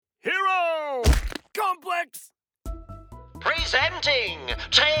Alex! Presenting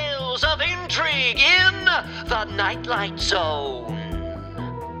Tales of Intrigue in the Nightlight Zone.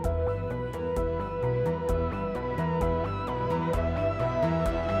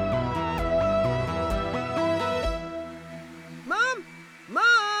 Mom!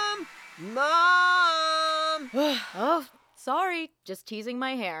 Mom! Mom! Oh, sorry. Just teasing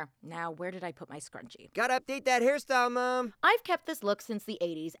my hair. Now, where did I put my scrunchie? Gotta update that hairstyle, Mom. I've kept this look since the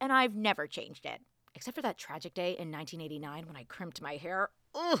 80s, and I've never changed it. Except for that tragic day in 1989 when I crimped my hair.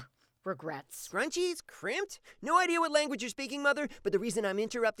 Ugh, regrets. Scrunchies? Crimped? No idea what language you're speaking, Mother, but the reason I'm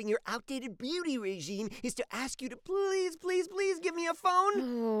interrupting your outdated beauty regime is to ask you to please give me a phone.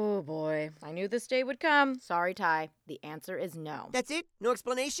 Oh, boy. I knew this day would come. Sorry, Ty. The answer is no. That's it? No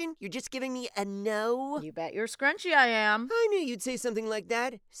explanation? You're just giving me a no? You bet your scrunchie I am. I knew you'd say something like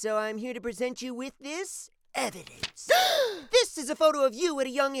that, so I'm here to present you with this evidence. This is a photo of you at a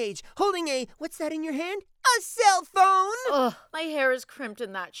young age, holding what's that in your hand? A cell phone! Ugh, my hair is crimped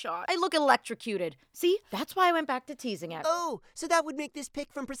in that shot. I look electrocuted. See, that's why I went back to teasing it. Oh, so that would make this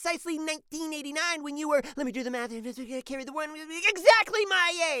pic from precisely 1989 when you were, let me do the math, carry the one, exactly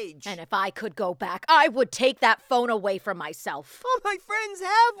my age! And if I could go back, I would take that phone away from myself. All my friends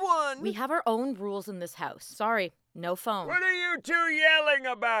have one! We have our own rules in this house. Sorry, no phone. What are you two yelling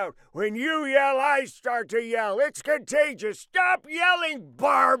about? When you yell, I start to yell. It's contagious. Stop yelling,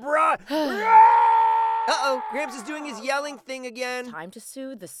 Barbara! Uh-oh, Gramps is doing his yelling thing again. Time to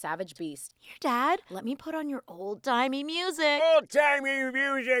soothe the savage beast. Here, Dad, let me put on your old-timey music. Old-timey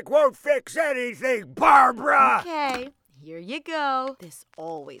music won't fix anything, Barbara! Okay, here you go. This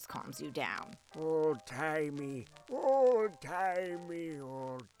always calms you down. Old-timey, old-timey,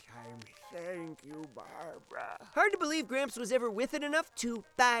 old-timey. Thank you, Barbara. Hard to believe Gramps was ever with it enough to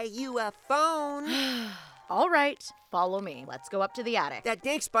buy you a phone. All right, follow me. Let's go up to the attic. That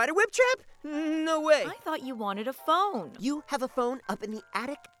dank spiderweb trap? No way. I thought you wanted a phone. You have a phone up in the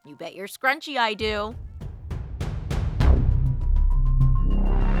attic? You bet your scrunchie I do.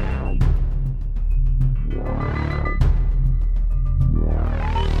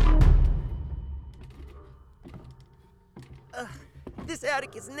 This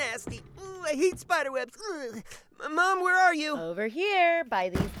attic is nasty. Ooh, I hate spiderwebs. Mom, where are you? Over here, by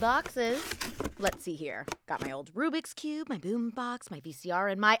these boxes. Let's see here. Got my old Rubik's Cube, my boombox, my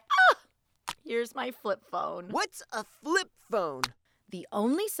VCR, and my... Here's my flip phone. What's a flip phone? The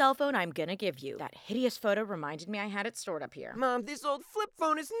only cell phone I'm gonna give you. That hideous photo reminded me I had it stored up here. Mom, this old flip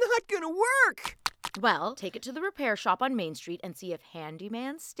phone is not gonna work. Well, take it to the repair shop on Main Street and see if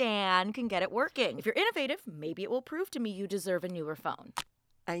Handyman Stan can get it working. If you're innovative, maybe it will prove to me you deserve a newer phone.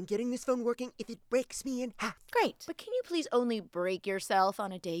 I'm getting this phone working if it breaks me in half. Great, but can you please only break yourself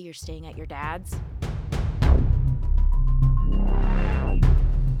on a day you're staying at your dad's?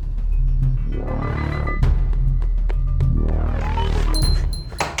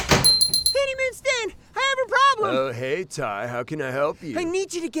 Handyman Stan, I have a problem. Oh, hey, Ty, how can I help you? I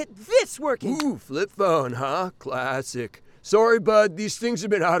need you to get this working. Ooh, flip phone, huh? Classic. Sorry, bud, these things have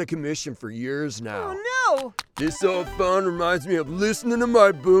been out of commission for years now. Oh, no. This old phone reminds me of listening to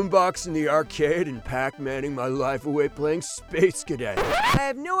my boombox in the arcade and Pac-Manning my life away playing Space Cadet. I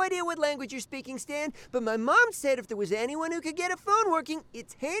have no idea what language you're speaking, Stan, but my mom said if there was anyone who could get a phone working,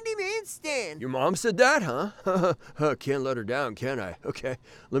 it's Handyman Stan. Your mom said that, huh? Can't let her down, can I? Okay,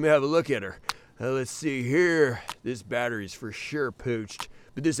 let me have a look at her. Let's see here. This battery's for sure pooched.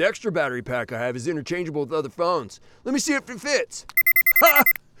 But this extra battery pack I have is interchangeable with other phones. Let me see if it fits. Ha!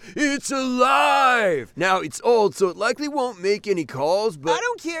 It's alive! Now, it's old, so it likely won't make any calls, but... I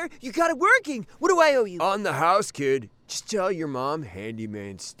don't care. You got it working. What do I owe you? On the house, kid. Just tell your mom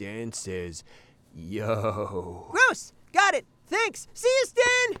Handyman Stan says, yo. Gross. Got it. Thanks. See you,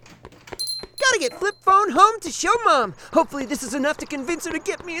 Stan. Gotta get flip phone home to show Mom. Hopefully this is enough to convince her to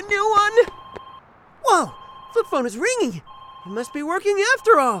get me a new one. Whoa. Flip phone is ringing. It must be working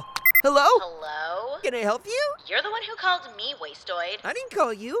after all. Hello? Hello? Can I help you? You're the one who called me wastoid. I didn't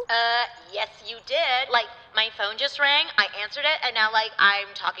call you. Yes you did. Like, my phone just rang, I answered it, and now, I'm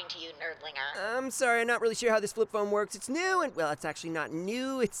talking to you, nerdlinger. I'm sorry, I'm not really sure how this flip phone works. It's new, and, well, it's actually not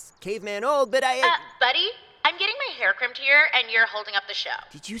new. It's caveman old, but buddy, I'm getting my hair crimped here, and you're holding up the show.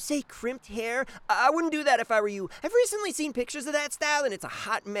 Did you say crimped hair? I wouldn't do that if I were you. I've recently seen pictures of that style, and it's a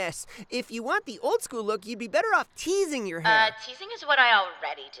hot mess. If you want the old school look, you'd be better off teasing your hair. Teasing is what I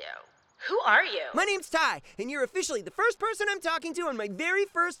already do. Who are you? My name's Ty, and you're officially the first person I'm talking to on my very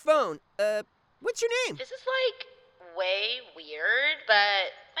first phone. What's your name? This is, way weird,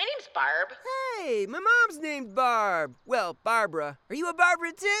 but my name's Barb. Hey, my mom's named Barb. Well, Barbara. Are you a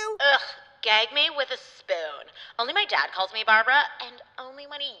Barbara too? Ugh, gag me with a spoon. Only my dad calls me Barbara, and only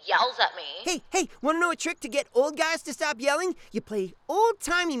when he yells at me. Hey, wanna know a trick to get old guys to stop yelling? You play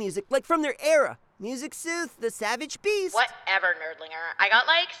old-timey music, like from their era. Music soothes the savage beast. Whatever, Nerdlinger. I got,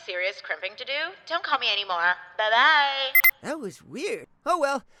 serious crimping to do. Don't call me anymore. Bye-bye. That was weird. Oh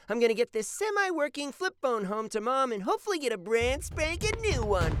well, I'm gonna get this semi-working flip phone home to Mom and hopefully get a brand spanking new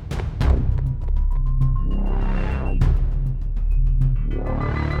one.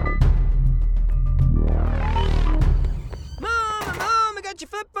 Mom, I got your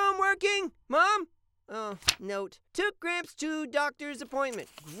flip phone working. Mom? Oh, note. Took Gramps to doctor's appointment.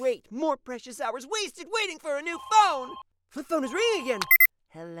 Great, more precious hours wasted waiting for a new phone. Flip phone is ringing again.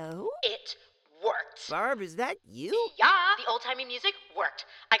 Hello? It worked. Barb, is that you? Yeah, the old-timey music worked.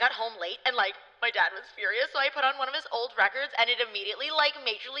 I got home late and, my dad was furious, so I put on one of his old records and it immediately,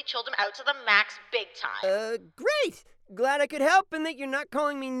 majorly chilled him out to the max big time. Great. Glad I could help and that you're not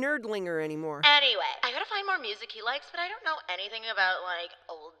calling me Nerdlinger anymore. Anyway, I gotta find more music he likes, but I don't know anything about,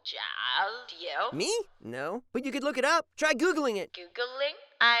 old jazz. Do you? Me? No. But you could look it up. Try Googling it. Googling?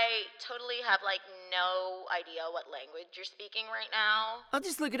 I totally have, no idea what language you're speaking right now. I'll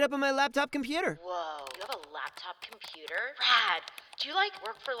just look it up on my laptop computer. Whoa, you have a laptop computer? Rad. Do you,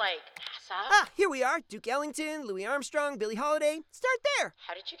 work for, NASA? Ah, here we are. Duke Ellington, Louis Armstrong, Billie Holiday. Start there.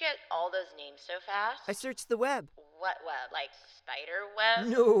 How did you get all those names so fast? I searched the web. What web? Spider web?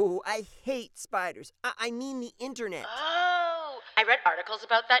 No, I hate spiders. I mean the internet. Oh, I read articles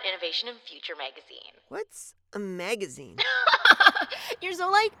about that Innovation and Future magazine. What's a magazine? You're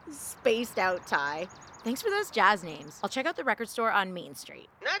so, spaced out, Ty. Thanks for those jazz names. I'll check out the record store on Main Street.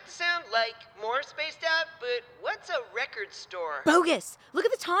 Not to sound more spaced out, but what's a record store? Bogus! Look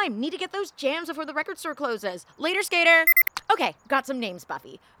at the time. Need to get those jams before the record store closes. Later, skater! Okay, got some names,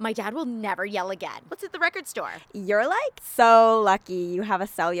 Buffy. My dad will never yell again. What's at the record store? You're so lucky you have a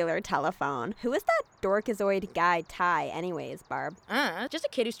cellular telephone. Who is that dorkazoid guy Ty anyways, Barb? Just a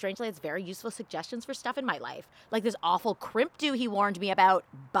kid who strangely has very useful suggestions for stuff in my life. Like this awful crimp do he warned me about,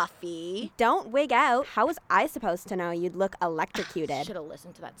 Buffy. Don't wig out. How was I supposed to know you'd look electrocuted? Should have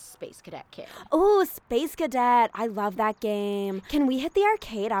listened to that Space Cadet kid. Ooh, Space Cadet. I love that game. Can we hit the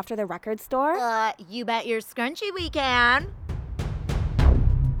arcade after the record store? You bet your scrunchy we can.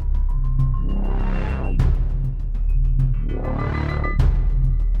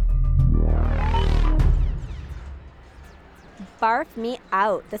 Barf me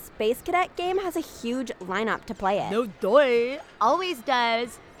out. The Space Cadet game has a huge lineup to play it. No doy. Always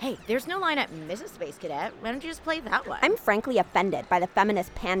does. Hey, there's no line at Mrs. Space Cadet. Why don't you just play that one? I'm frankly offended by the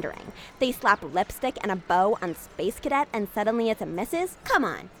feminist pandering. They slap lipstick and a bow on Space Cadet and suddenly it's a Mrs.? Come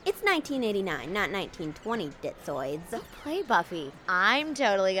on. It's 1989, not 1920, ditzoids. Play Buffy. I'm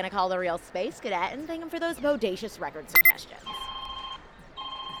totally gonna call the real Space Cadet and thank him for those bodacious record suggestions.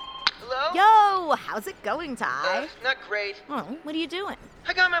 Hello? Yo, how's it going, Ty? Not great. Oh, what are you doing?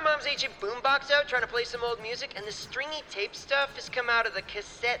 I got my mom's ancient boombox out trying to play some old music, and the stringy tape stuff has come out of the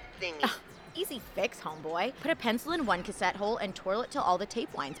cassette thingy. Easy fix, homeboy. Put a pencil in one cassette hole and twirl it till all the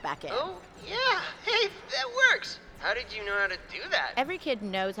tape winds back in. Oh, yeah. Hey, that works. How did you know how to do that? Every kid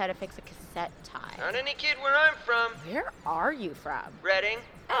knows how to fix a cassette, Ty. Not any kid where I'm from. Where are you from? Reading.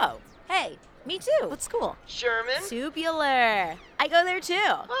 Oh, hey, me too. What school? Sherman. Tubular. I go there too.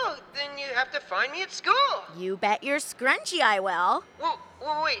 Oh, then you have to find me at school. You bet your scrunchy I will.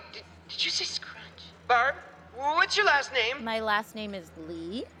 Whoa, wait, did you say scrunch? Barb, what's your last name? My last name is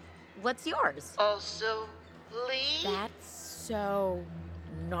Lee. What's yours? Also Lee? That's so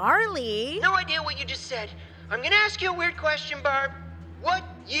gnarly. No idea what you just said. I'm gonna ask you a weird question, Barb. What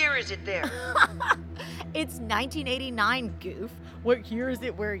year is it there? It's 1989, goof. What year is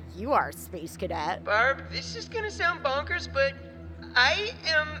it where you are, Space Cadet? Barb, this is gonna sound bonkers, but I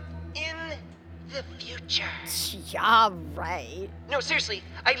am in the future. Yeah, right. No, seriously,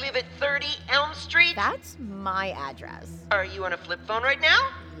 I live at 30 Elm Street. That's my address. Are you on a flip phone right now?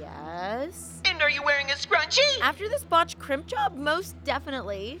 Yes. And are you wearing a scrunchie? After this botched crimp job, most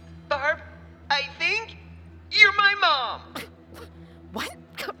definitely. Barb, I think you're my mom. What?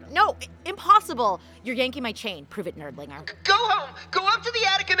 No, impossible. You're yanking my chain. Prove it, Nerdlinger. Go home. Go up to the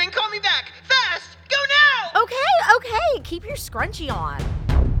attic and then call me back. Fast. Go now. Okay. Keep your scrunchie on.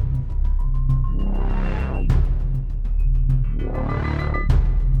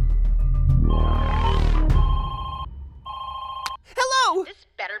 Hello. This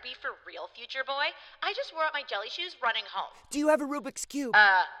better be for real, future boy. I just wore out my jelly shoes running home. Do you have a Rubik's Cube?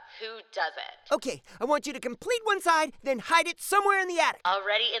 Who doesn't? Okay, I want you to complete one side, then hide it somewhere in the attic.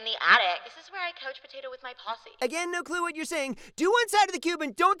 Already in the attic. This is where I couch potato with my posse. Again, no clue what you're saying. Do one side of the cube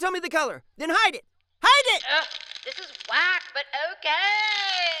and don't tell me the color. Then hide it. Hide it! This is whack, but okay.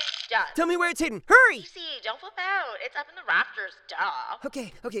 Done. Tell me where it's hidden. Hurry! Easy, don't flip out. It's up in the rafters, duh.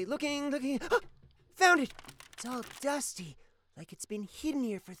 Okay, looking. Found it. It's all dusty, like it's been hidden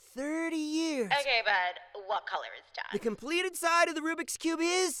here for 30 years. Okay, bud, what color is The done? completed side of the Rubik's Cube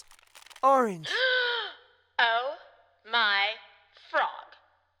is orange. Oh my frog.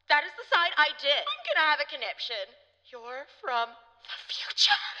 That is the side I did. Can I have a conniption? You're from the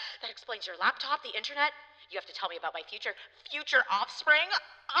future. That explains your laptop, the internet. You have to tell me about my future offspring.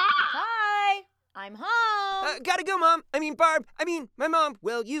 Ah! Ty, I'm home. Gotta go, Mom. Barb. My mom.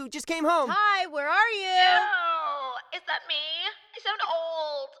 Well, you just came home. Ty, where are you? Ew, is that me? I sound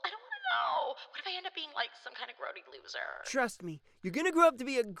old. I don't want to know. What if I end up being like some kind of grody loser? Trust me, you're gonna grow up to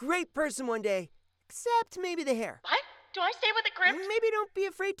be a great person one day. Except maybe the hair. What? Do I stay with the crypt? Maybe don't be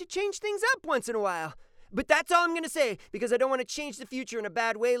afraid to change things up once in a while. But that's all I'm gonna say, because I don't want to change the future in a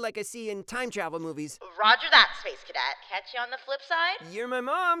bad way like I see in time travel movies. Roger that, Space Cadet. Catch you on the flip side? You're my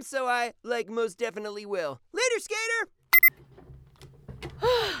mom, so I, most definitely will. Later, Skater!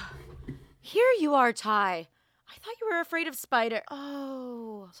 Here you are, Ty. I thought you were afraid of spider.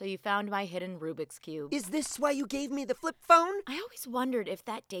 Oh, so you found my hidden Rubik's Cube. Is this why you gave me the flip phone? I always wondered if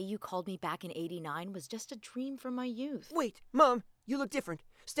that day you called me back in '89 was just a dream from my youth. Wait, Mom, you look different.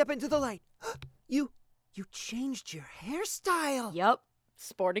 Step into the light. You changed your hairstyle. Yup,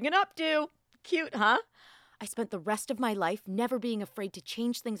 sporting an updo. Cute, huh? I spent the rest of my life never being afraid to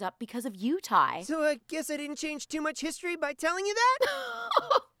change things up because of you, Ty. So I guess I didn't change too much history by telling you that?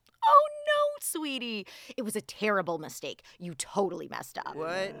 Oh no, sweetie. It was a terrible mistake. You totally messed up.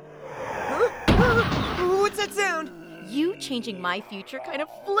 What? Huh? What's that sound? You changing my future kind of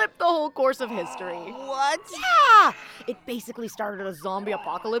flipped the whole course of history. What? Yeah! It basically started a zombie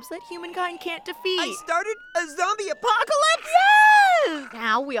apocalypse that humankind can't defeat. I started a zombie apocalypse? Yes!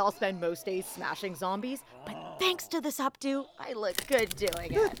 Now we all spend most days smashing zombies, but thanks to this updo, I look good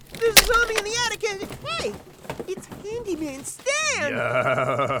doing it. There's a zombie in the attic and... Hey! It's Handyman Stan!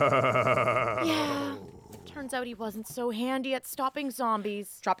 Yeah. Turns out he wasn't so handy at stopping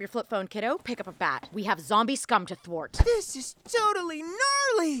zombies. Drop your flip phone, kiddo. Pick up a bat. We have zombie scum to thwart. This is totally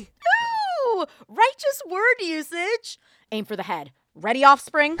gnarly! Ooh! Righteous word usage. Aim for the head. Ready,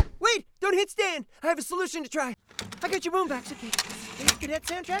 offspring? Wait! Don't hit Stan! I have a solution to try. I got your boombox, okay. Space Cadet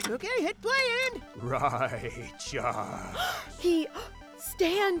soundtrack, okay, hit play and... Right, John.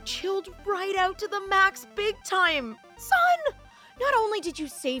 Stan chilled right out to the max big time. Son, not only did you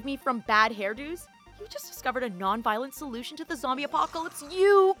save me from bad hairdos, you just discovered a non-violent solution to the zombie apocalypse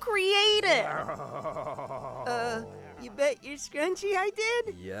you created. You bet your scrunchie I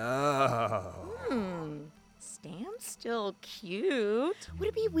did? Yeah. Stan's still cute. Would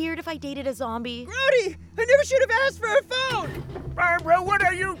it be weird if I dated a zombie? Brody! I never should have asked for a phone! Barbara, what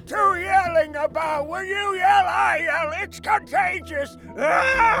are you two yelling about? When you yell, I yell. It's contagious.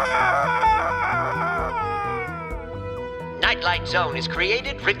 Nightlight Zone is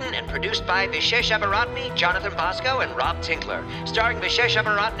created, written, and produced by Vishesh Abaratne, Jonathan Bosco, and Rob Tinkler. Starring Vishesh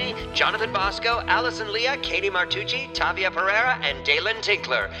Abaratne, Jonathan Bosco, Allison Leah, Katie Martucci, Tavia Pereira, and Dalen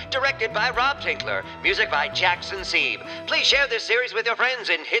Tinkler. Directed by Rob Tinkler. Music by Jackson Sieb. Please share this series with your friends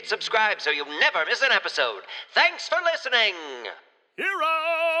and hit subscribe so you'll never miss an episode. Thanks for listening!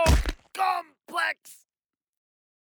 Hero Complex.